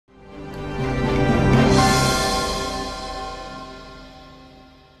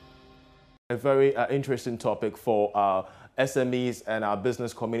A very interesting topic for our SMEs and our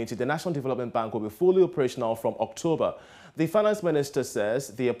business community. The National Development Bank will be fully operational from October. The Finance Minister says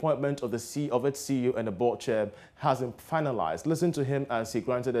the appointment of its CEO and the board chair has been finalized. Listen to him as he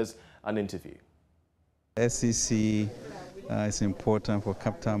granted us an interview. SEC is important for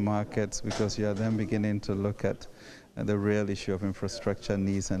capital markets because you are then beginning to look at the real issue of infrastructure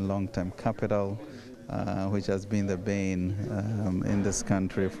needs and long-term capital, which has been the bane in this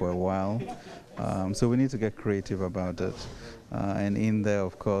country for a while. So we need to get creative about it. And in there,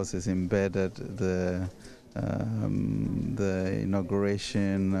 of course, is embedded the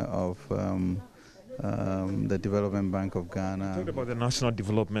inauguration of the Development Bank of Ghana. You talked about the National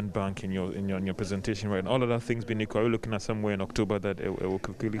Development Bank in your presentation, right? And all of that things being equal, are we looking at somewhere in October that it will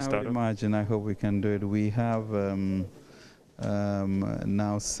quickly start? I would imagine. I hope we can do it. We have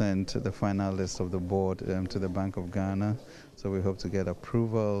now sent the final list of the board to the Bank of Ghana, so we hope to get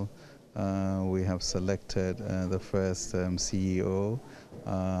approval. We have selected the first CEO,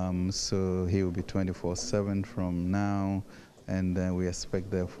 so he will be 24/7 from now, and we expect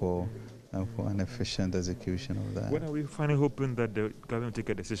therefore for an efficient execution of that. When are we finally hoping that the government will take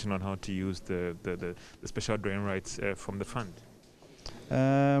a decision on how to use the special drawing rights from the fund?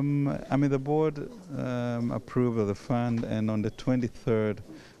 I mean, the board approved of the fund, and on the 23rd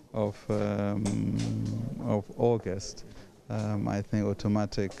of August, I think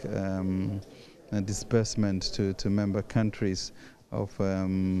automatic disbursement to member countries of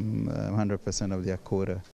 100% of their quota